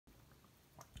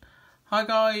Hi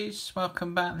guys,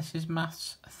 welcome back. This is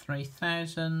Maths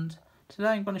 3000. Today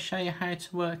I'm going to show you how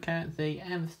to work out the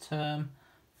nth term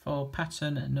for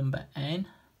pattern number n.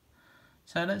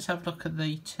 So let's have a look at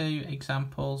the two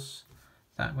examples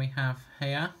that we have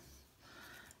here.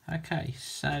 Okay,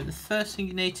 so the first thing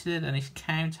you need to do then is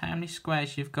count how many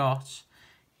squares you've got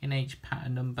in each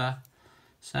pattern number.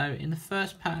 So in the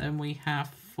first pattern we have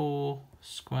 4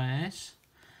 squares.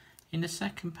 In the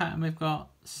second pattern we've got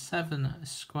 7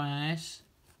 squares,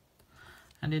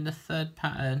 and in the third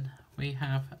pattern we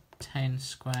have 10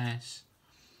 squares.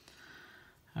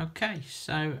 Okay,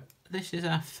 so this is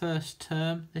our first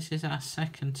term, this is our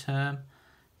second term,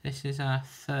 this is our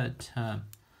third term.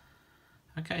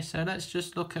 Okay, so let's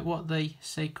just look at what the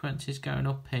sequence is going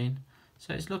up in.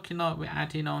 So it's looking like we're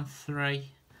adding on 3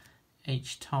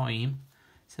 each time.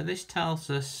 So this tells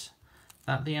us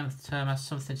that the nth term has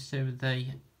something to do with the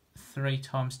 3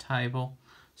 times table.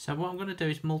 So what I'm going to do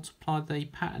is multiply the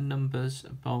pattern numbers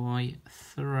by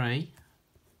 3.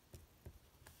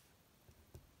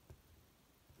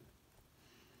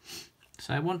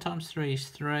 So 1 times 3 is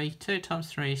 3, 2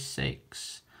 times 3 is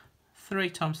 6, 3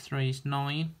 times 3 is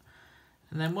 9.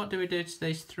 And then what do we do to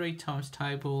these 3 times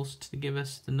tables to give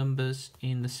us the numbers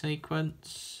in the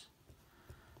sequence?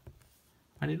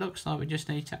 Well, it looks like we just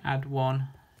need to add 1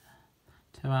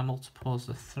 to our multiples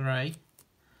of 3.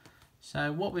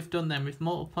 So what we've done then, we've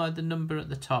multiplied the number at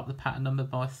the top, the pattern number,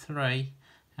 by 3,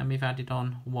 and we've added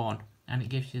on 1, and it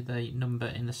gives you the number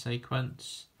in the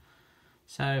sequence.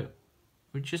 So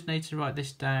we just need to write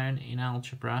this down in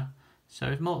algebra. So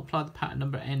we've multiplied the pattern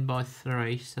number n by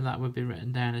 3, so that would be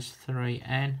written down as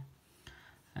 3n,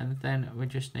 and then we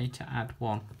just need to add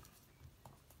 1.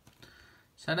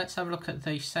 So let's have a look at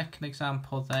the second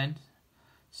example then.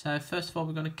 So first of all,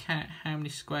 we're going to count how many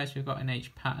squares we've got in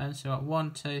each pattern. So we've got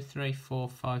 1, 2, 3, 4,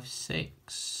 5,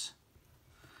 6.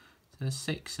 So there's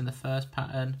 6 in the first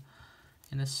pattern.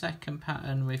 In the second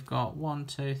pattern, we've got 1,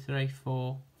 2, 3,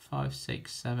 4, 5,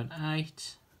 6, 7,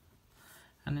 8.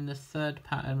 And in the third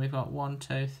pattern, we've got 1,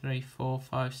 2, 3, 4,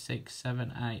 5, 6,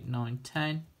 7, 8, 9,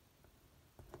 10.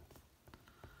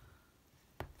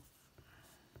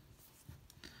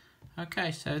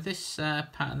 Okay, so this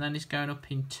pattern then is going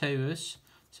up in 2s.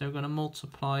 So we're going to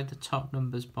multiply the top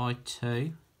numbers by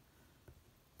 2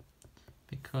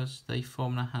 because the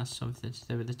formula has something to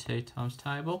do with the 2 times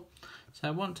table.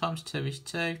 So 1 times 2 is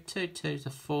 2, 2 2s are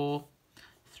 4,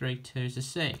 3 2s are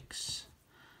 6.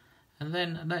 And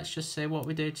then let's just see what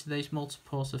we do to these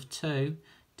multiples of 2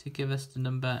 to give us the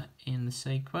number in the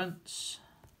sequence.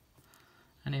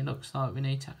 And it looks like we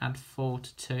need to add 4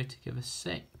 to 2 to give us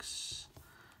 6.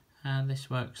 And this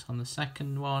works on the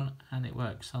second one, and it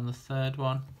works on the third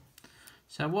one.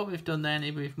 So what we've done then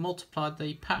is we've multiplied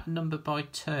the pattern number by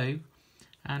 2,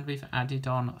 and we've added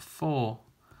on 4.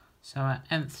 So our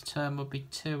nth term would be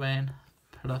 2n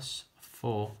plus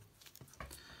 4.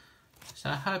 So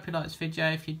I hope you liked this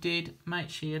video. If you did, make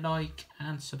sure you like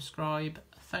and subscribe.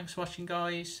 Thanks for watching,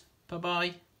 guys. Bye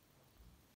bye.